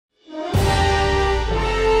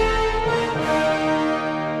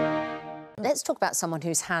let's talk about someone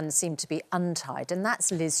whose hands seem to be untied, and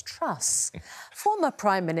that's Liz Truss, former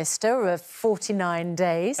Prime Minister of 49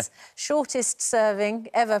 days, shortest-serving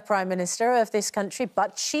ever Prime Minister of this country,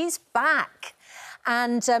 but she's back.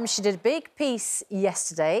 And she did a big piece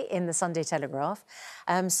yesterday in the Sunday Telegraph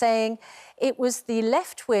saying it was the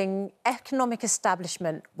left-wing economic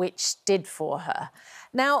establishment which did for her.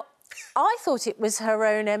 Now, I thought it was her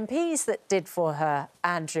own MPs that did for her,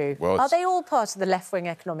 Andrew. Well, are they all part of the left-wing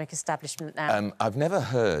economic establishment now? I've never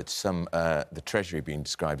heard the Treasury being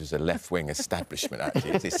described as a left-wing establishment,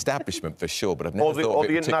 actually. It's establishment for sure, but I've never thought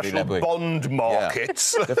of it international bond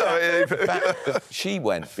markets. Yeah. The fact that she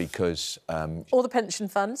went because... all the pension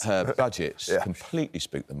funds. Her budgets completely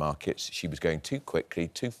spooked the markets. She was going too quickly,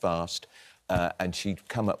 too fast, and she'd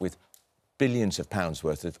come up with billions of pounds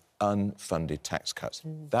worth of unfunded tax cuts.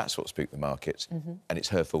 That's what spooked the markets, and it's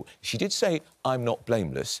her fault. She did say, I'm not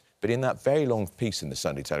blameless, but in that very long piece in the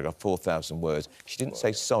Sunday Telegraph, 4,000 words, she didn't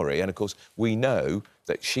say sorry, and, of course, we know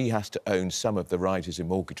that she has to own some of the rises in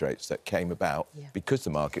mortgage rates that came about because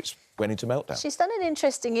the markets went into meltdown. She's done an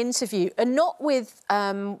interesting interview, and not with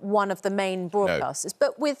one of the main broadcasters,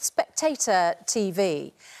 but with Spectator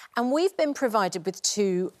TV, and we've been provided with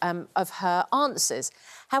two of her answers.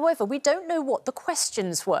 However, we don't know what the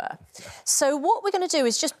questions were. So what we're going to do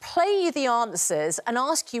is just play you the answers and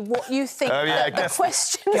ask you what you think the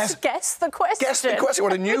questions... Guess the question. Guess the question.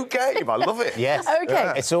 What a new game. I love it. Yes. OK.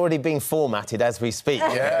 Yeah. It's already being formatted as we speak.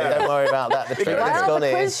 Yeah. Don't worry about that. The trick has gone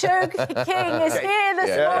in. The quiz show king is here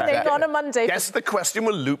this morning on a Monday. Guess the question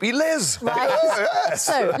with Loopy Liz. Right.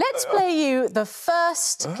 So let's play you the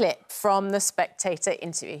first clip from the Spectator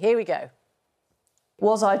interview. Here we go.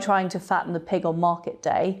 Was I trying to fatten the pig on market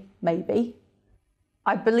day? Maybe.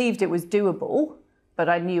 I believed it was doable, but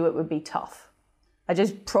I knew it would be tough. I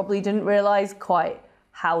just probably didn't realise quite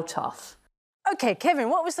how tough. OK, Kevin,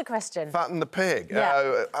 what was the question? Fatten the pig?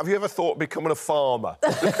 Yeah. Have you ever thought of becoming a farmer?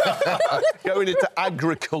 Going into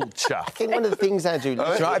agriculture? I think one of the things, Andrew...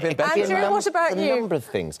 Andrew, what about you? A number of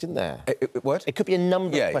things, didn't there? What? It could be a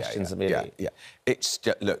number of questions, really. Yeah. It's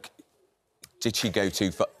just, look... Did you go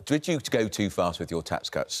too fast with your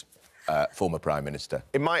tax cuts, former Prime Minister?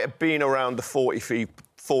 It might have been around the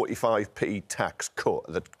 45p tax cut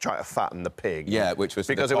that tried to fatten the pig. Yeah, which was...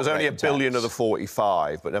 Because it was only $1 billion of the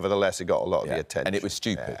 45, but nevertheless it got a lot of the attention. And it was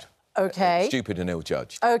stupid. Yeah. OK. Stupid and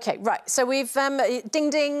ill-judged. OK, right. So we've...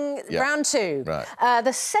 ding, round two. Right.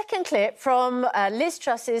 The second clip from Liz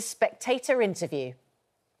Truss's Spectator interview.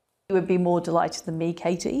 You would be more delighted than me,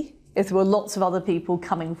 Katie. If there were lots of other people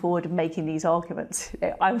coming forward and making these arguments,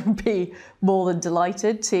 I would be more than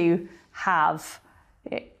delighted to have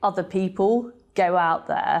other people go out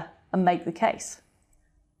there and make the case.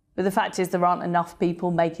 But the fact is there aren't enough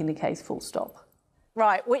people making the case, full stop.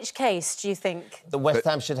 Right, which case do you think? The West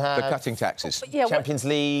Ham should have... The cutting taxes. Champions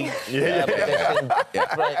League.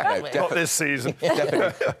 Not this season.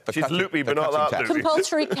 She's loopy, but not that loopy.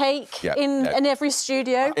 Compulsory cake in every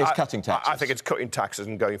studio. It's cutting taxes. I think it's cutting taxes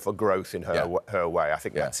and going for growth in her way. I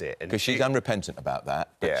think that's it. Because she's unrepentant about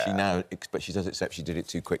that, but she does accept she did it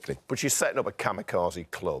too quickly. But she's setting up a kamikaze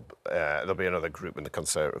club. There'll be another group in the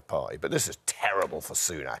Conservative Party. But this is terrible for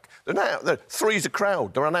Sunak. Three's a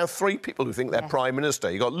crowd. There are now 3 people who think they're Prime Minister.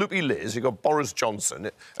 You've got Loopy Liz, you've got Boris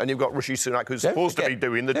Johnson, and you've got Rishi Sunak, who's supposed to be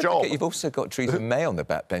doing the job. You've also got Theresa May on the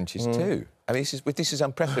backbenches too. I mean, this is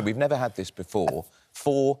unprecedented. We've never had this before.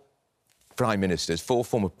 4 Prime Ministers, 3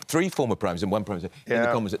 former Prime Ministers and 1 Prime Minister in the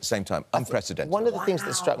Commons at the same time. Unprecedented. One of the things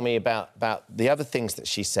that struck me about the other things that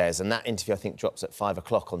she says, and that interview, I think, drops at 5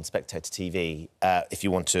 o'clock on Spectator TV, if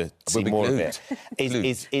you want to see more of it,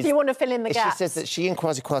 is... If you want to fill in the gaps. She says that she and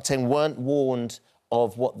Kwasi Kwarteng weren't warned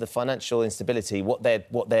of what the financial instability, what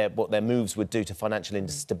their moves would do to financial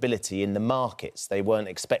instability in the markets. They weren't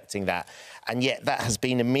expecting that, and yet that has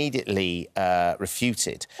been immediately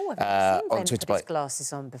refuted on Twitter. Put his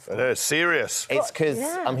glasses on before. They're serious. It's because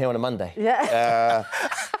I'm here on a Monday.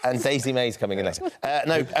 And Daisy May's coming in later.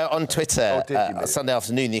 On Twitter, Sunday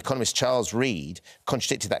afternoon, the economist Charles Reid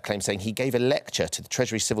contradicted that claim, saying he gave a lecture to the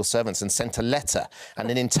Treasury civil servants and sent a letter and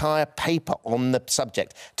an entire paper on the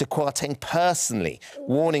subject to Kwarteng personally,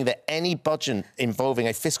 warning that any budget involving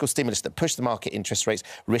a fiscal stimulus that pushed the market interest rates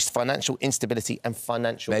risked financial instability and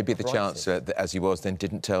financial Maybe the crisis. Chancellor, as he was then,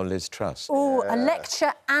 didn't tell Liz Truss. Oh, a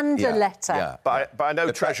lecture and a letter. Yeah. But I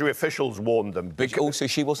know Treasury officials warned them. But also,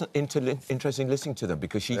 she wasn't interested in listening to them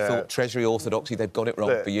because she thought Treasury orthodoxy, they've got it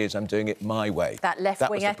wrong for years, I'm doing it my way. That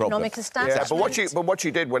left-wing economic establishment. But what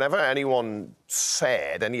she did, whenever anyone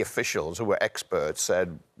said, any officials who were experts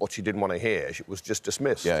said, what she didn't want to hear, she was just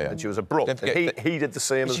dismissed. Yeah, yeah. And she was abrupt. And he did the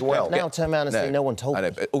same as well. Now turn around and say no one told me.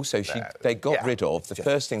 But also, they got rid of... The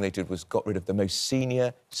first thing they did was got rid of the most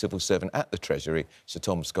senior civil servant at the Treasury, Sir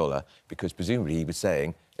Tom Scholar, because presumably he was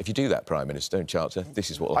saying, if you do that, Prime Minister and Chancellor, this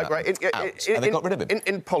is what will happen. And they got rid of him.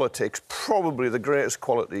 In politics, probably the greatest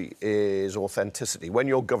quality is authenticity. When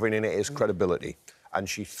you're governing, it is credibility. And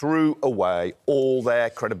she threw away all their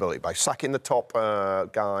credibility by sacking the top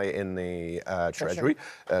guy in the Treasury,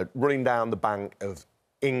 running down the Bank of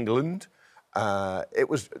England. It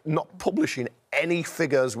was not publishing any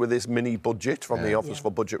figures with this mini budget from the Office for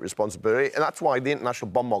Budget Responsibility. And that's why the international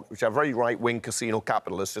bond market, which are very right-wing casino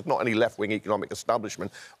capitalists, it's not any left-wing economic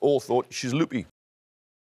establishment, all thought she's loopy.